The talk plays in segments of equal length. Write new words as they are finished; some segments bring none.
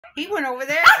He went over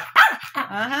there.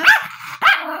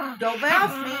 Don't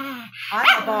bounce me.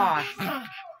 I'm the boss.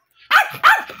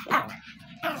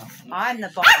 I'm the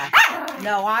boss.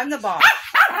 No, I'm the boss.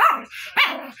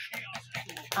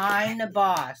 I'm the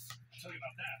boss.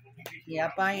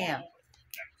 Yep, I am.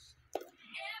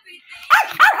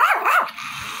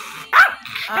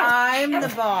 I'm the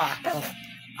boss.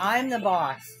 I'm the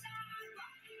boss.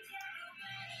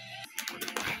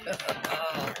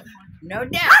 No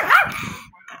doubt.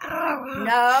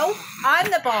 No,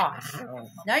 I'm the boss.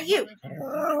 Not you.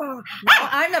 No,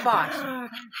 I'm the boss.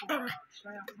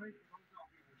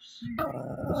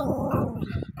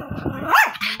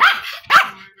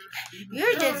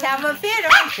 You're just having a fit,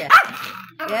 aren't you?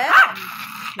 Yeah?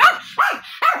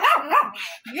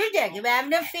 You're just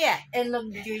having a fit. And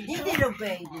look, Jersey, little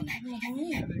baby.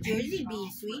 Jersey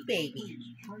being sweet baby.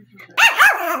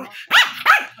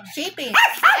 She being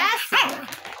sassy.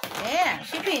 Yeah,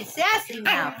 she being sassy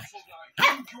now.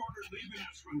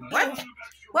 What?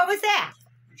 What was that?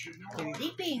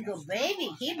 Jersey being good baby.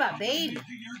 He my baby.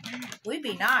 We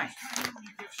be nice.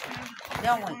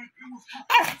 Don't we?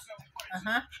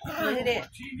 Look at it.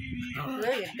 Look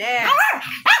at that.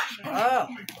 Oh,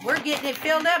 we're getting it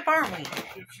filled up, aren't we?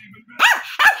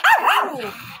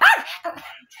 Ooh.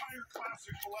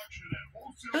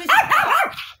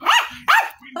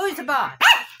 Who's the boss?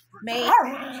 Me?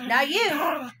 Not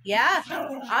you. Yeah,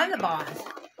 I'm the boss.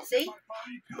 See?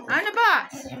 I'm the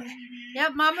boss.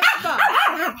 Yep, Mama's the boss.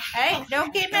 Hey,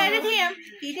 don't get mad at him.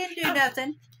 He didn't do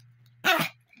nothing.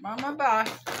 Mama boss.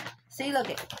 See, look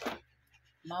it.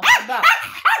 Mama the boss.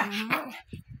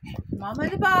 Mama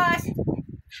the boss.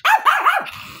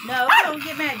 No, don't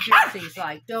get mad. Jersey's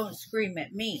like, don't scream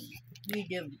at me.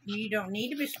 You don't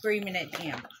need to be screaming at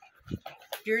him.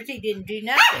 Jersey didn't do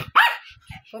nothing.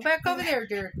 Go back over there,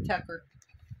 dear Tucker.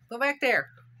 Go back there.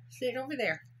 Sit over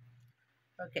there.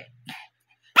 Okay.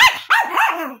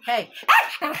 Hey,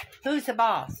 who's the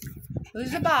boss?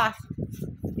 Who's the boss?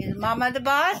 Is Mama the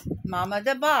boss? Mama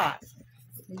the boss.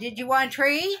 Did you want a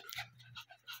treat?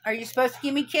 Are you supposed to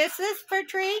give me kisses for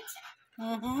treats?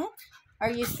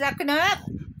 Are you sucking up?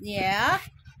 Yeah.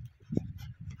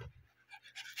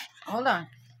 Hold on.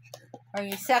 Are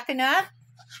you sucking up?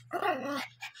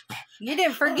 You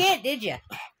didn't forget, did you?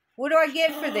 What do I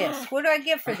get for this? What do I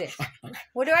get for this?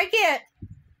 What do I get?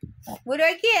 What do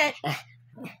I get?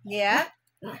 Yeah.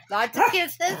 Lots of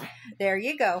kisses. There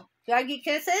you go. Do I get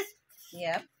kisses?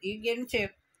 Yep. You get them too.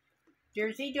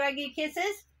 Jersey, do I get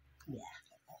kisses?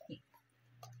 Yeah.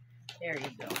 There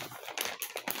you go.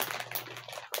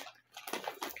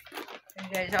 You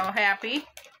guys all happy?